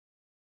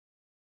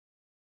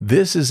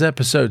This is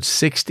episode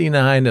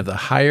 69 of the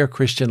Higher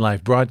Christian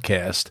Life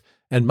broadcast,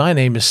 and my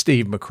name is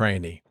Steve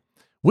McCraney.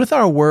 With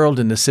our world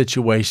in the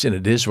situation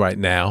it is right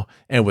now,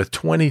 and with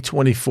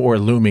 2024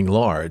 looming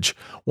large,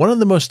 one of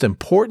the most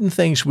important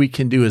things we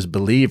can do as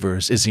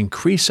believers is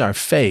increase our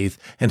faith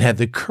and have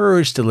the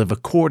courage to live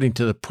according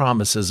to the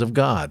promises of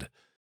God.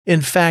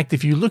 In fact,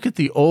 if you look at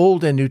the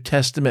Old and New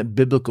Testament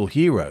biblical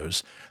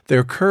heroes,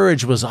 their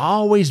courage was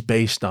always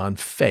based on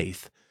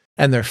faith.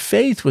 And their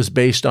faith was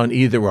based on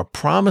either a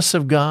promise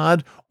of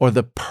God or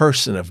the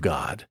person of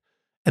God.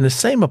 And the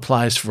same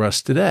applies for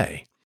us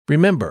today.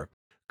 Remember,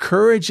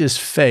 courage is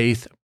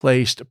faith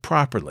placed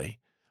properly.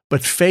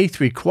 But faith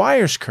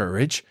requires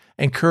courage,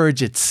 and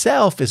courage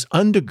itself is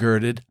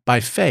undergirded by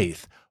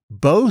faith.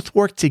 Both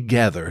work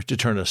together to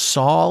turn a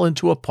Saul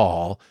into a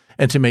Paul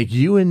and to make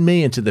you and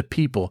me into the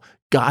people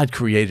God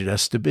created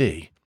us to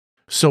be.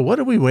 So what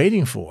are we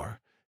waiting for?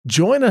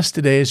 Join us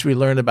today as we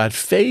learn about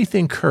faith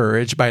and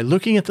courage by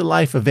looking at the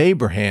life of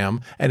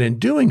Abraham, and in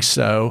doing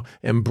so,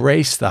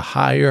 embrace the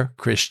higher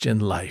Christian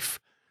life.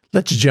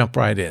 Let's jump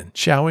right in,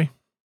 shall we?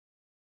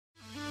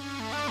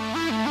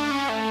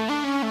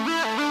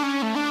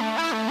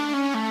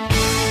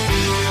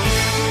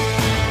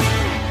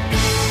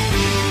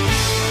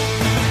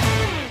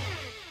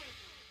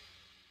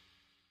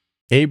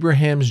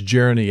 Abraham's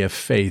journey of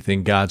faith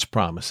in God's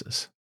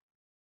promises.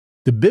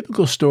 The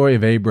biblical story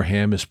of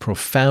Abraham is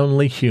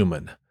profoundly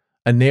human,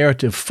 a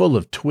narrative full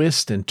of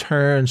twists and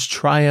turns,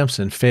 triumphs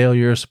and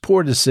failures,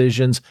 poor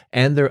decisions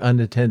and their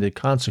unintended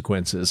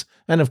consequences,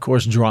 and of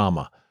course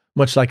drama,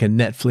 much like a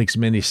Netflix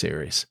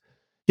miniseries.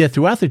 Yet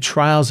throughout the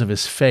trials of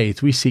his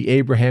faith, we see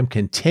Abraham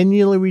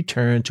continually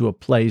return to a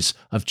place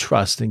of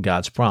trust in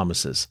God's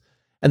promises.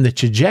 And the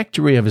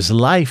trajectory of his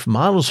life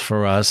models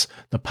for us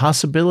the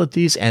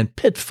possibilities and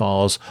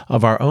pitfalls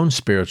of our own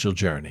spiritual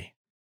journey.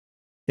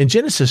 In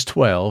Genesis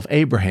 12,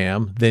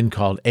 Abraham, then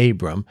called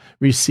Abram,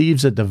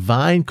 receives a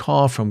divine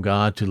call from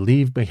God to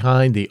leave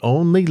behind the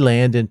only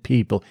land and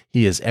people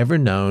he has ever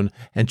known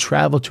and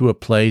travel to a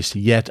place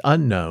yet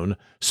unknown,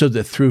 so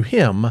that through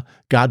him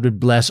God would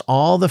bless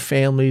all the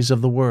families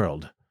of the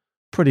world.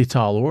 Pretty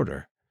tall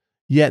order.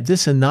 Yet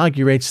this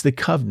inaugurates the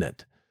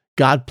covenant,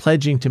 God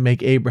pledging to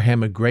make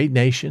Abraham a great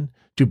nation,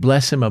 to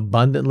bless him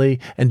abundantly,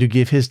 and to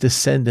give his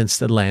descendants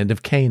the land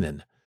of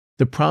Canaan.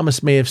 The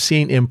promise may have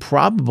seemed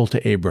improbable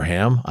to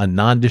Abraham, a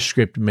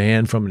nondescript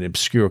man from an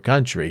obscure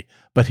country,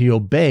 but he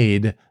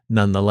obeyed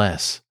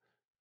nonetheless.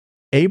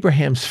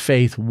 Abraham's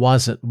faith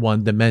wasn't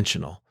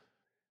one-dimensional.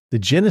 The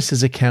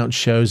Genesis account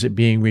shows it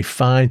being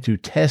refined through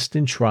tests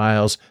and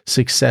trials,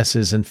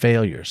 successes and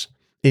failures.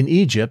 In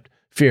Egypt,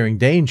 fearing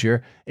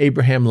danger,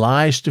 Abraham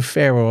lies to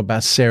Pharaoh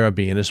about Sarah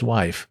being his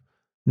wife.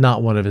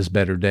 Not one of his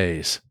better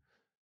days.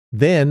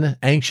 Then,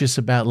 anxious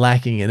about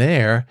lacking an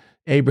heir,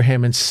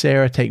 Abraham and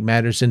Sarah take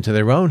matters into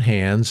their own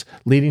hands,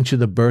 leading to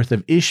the birth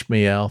of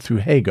Ishmael through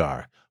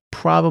Hagar,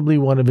 probably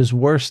one of his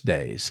worst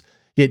days.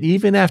 Yet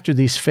even after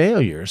these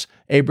failures,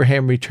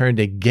 Abraham returned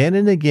again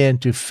and again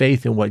to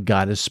faith in what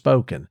God has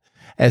spoken,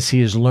 as he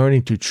is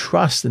learning to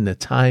trust in the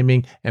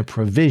timing and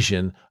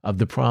provision of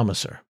the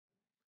promiser.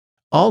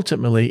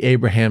 Ultimately,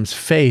 Abraham's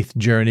faith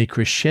journey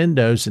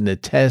crescendos in the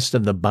test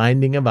of the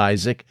binding of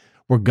Isaac,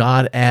 where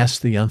God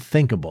asked the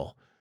unthinkable,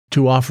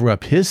 to offer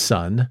up his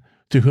son,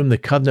 to whom the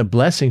covenant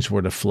blessings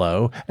were to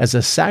flow, as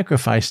a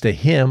sacrifice to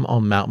him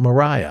on Mount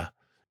Moriah.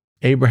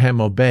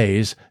 Abraham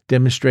obeys,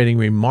 demonstrating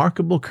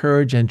remarkable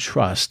courage and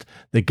trust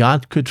that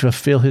God could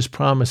fulfill his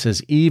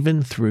promises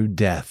even through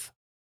death.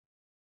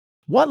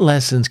 What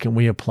lessons can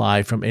we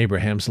apply from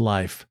Abraham's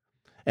life?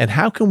 And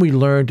how can we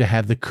learn to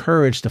have the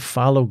courage to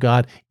follow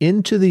God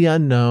into the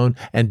unknown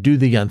and do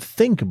the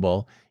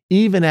unthinkable,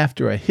 even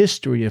after a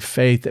history of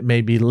faith that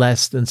may be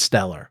less than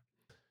stellar?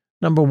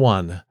 Number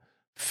 1.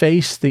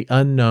 Face the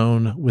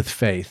unknown with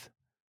faith.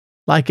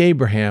 Like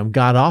Abraham,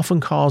 God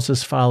often calls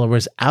his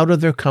followers out of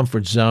their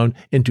comfort zone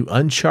into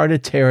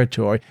uncharted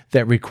territory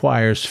that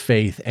requires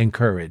faith and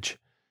courage.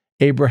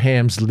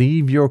 Abraham's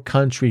leave your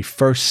country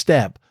first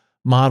step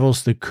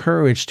models the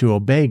courage to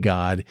obey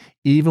God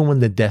even when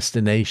the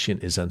destination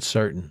is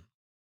uncertain.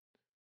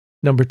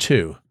 Number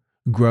 2,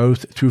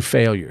 growth through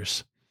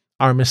failures.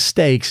 Our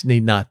mistakes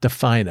need not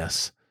define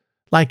us.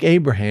 Like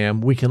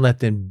Abraham, we can let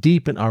them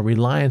deepen our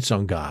reliance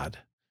on God.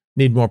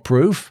 Need more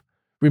proof?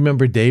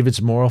 Remember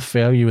David's moral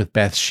failure with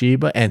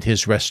Bathsheba and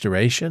his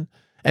restoration,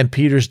 and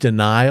Peter's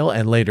denial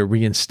and later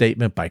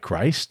reinstatement by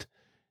Christ?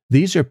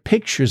 These are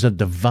pictures of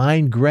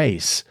divine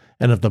grace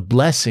and of the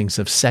blessings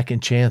of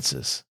second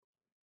chances.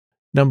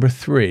 Number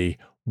 3,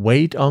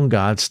 wait on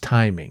God's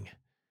timing.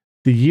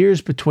 The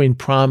years between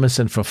promise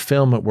and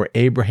fulfillment were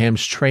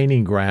Abraham's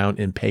training ground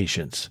in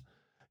patience.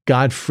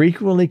 God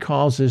frequently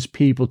calls his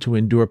people to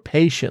endure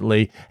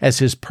patiently as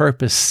his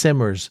purpose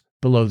simmers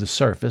below the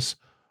surface,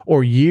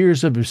 or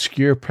years of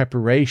obscure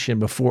preparation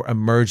before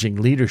emerging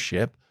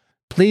leadership,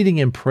 pleading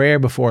in prayer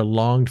before a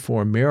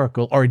longed-for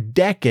miracle, or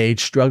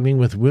decades struggling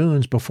with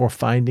wounds before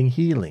finding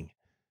healing.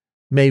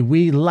 May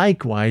we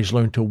likewise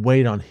learn to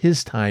wait on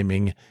his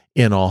timing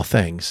in all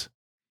things.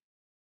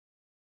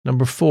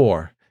 Number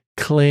 4,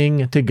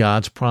 Cling to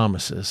God's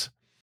promises.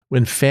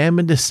 When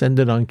famine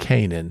descended on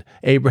Canaan,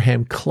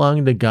 Abraham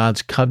clung to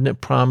God's covenant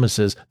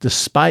promises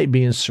despite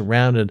being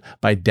surrounded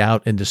by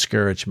doubt and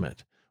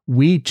discouragement.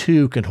 We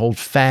too can hold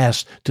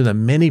fast to the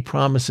many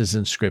promises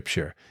in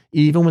Scripture,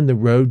 even when the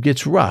road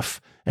gets rough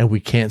and we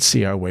can't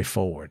see our way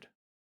forward.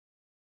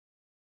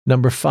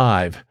 Number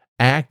 5,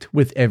 act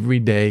with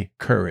everyday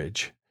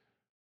courage.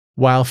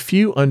 While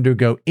few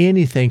undergo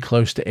anything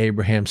close to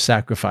Abraham's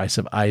sacrifice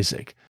of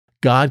Isaac,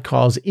 God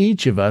calls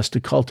each of us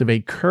to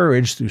cultivate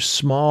courage through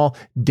small,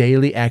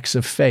 daily acts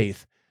of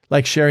faith,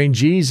 like sharing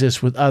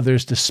Jesus with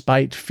others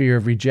despite fear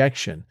of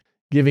rejection,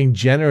 giving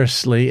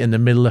generously in the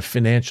middle of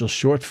financial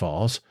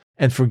shortfalls,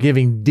 and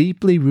forgiving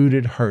deeply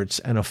rooted hurts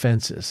and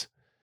offenses.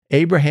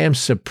 Abraham's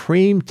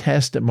supreme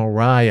test at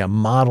Moriah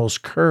models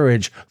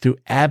courage through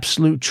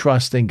absolute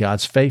trust in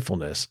God's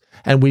faithfulness,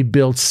 and we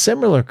build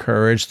similar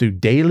courage through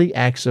daily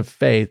acts of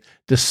faith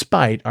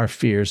despite our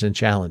fears and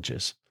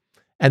challenges.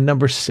 And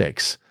number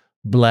 6,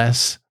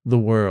 bless the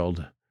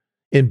world.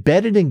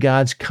 Embedded in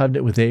God's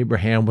covenant with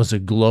Abraham was a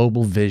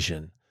global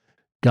vision.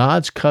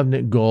 God's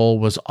covenant goal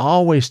was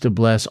always to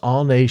bless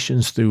all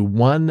nations through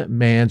one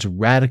man's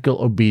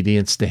radical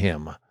obedience to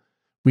him.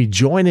 We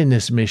join in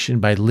this mission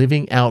by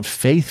living out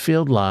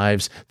faith-filled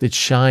lives that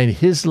shine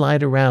His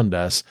light around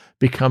us,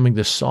 becoming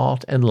the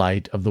salt and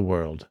light of the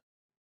world.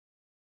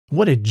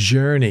 What a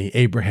journey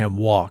Abraham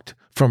walked,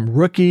 from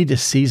rookie to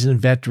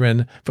seasoned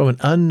veteran, from an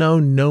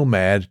unknown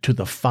nomad to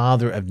the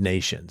father of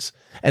nations.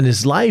 And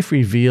his life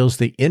reveals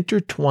the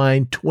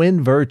intertwined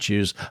twin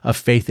virtues of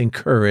faith and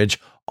courage,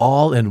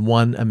 all in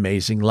one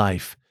amazing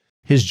life.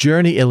 His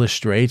journey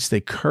illustrates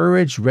that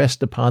courage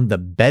rests upon the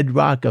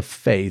bedrock of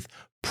faith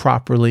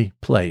properly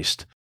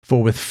placed.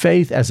 For with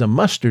faith as a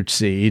mustard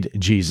seed,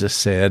 Jesus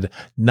said,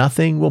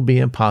 nothing will be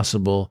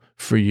impossible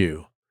for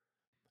you.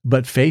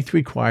 But faith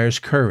requires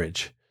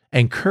courage,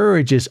 and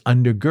courage is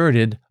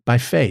undergirded by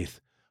faith.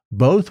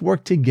 Both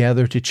work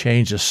together to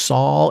change a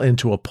Saul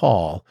into a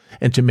Paul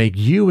and to make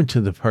you into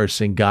the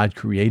person God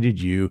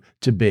created you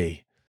to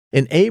be.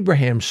 In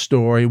Abraham's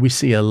story, we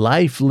see a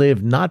life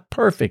lived not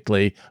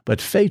perfectly,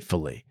 but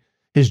faithfully.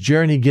 His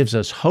journey gives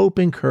us hope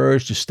and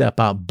courage to step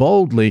out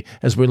boldly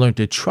as we learn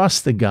to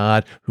trust the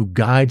God who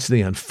guides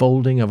the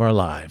unfolding of our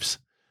lives.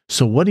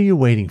 So what are you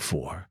waiting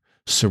for?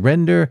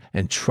 Surrender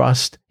and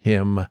trust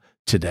Him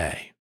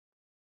today.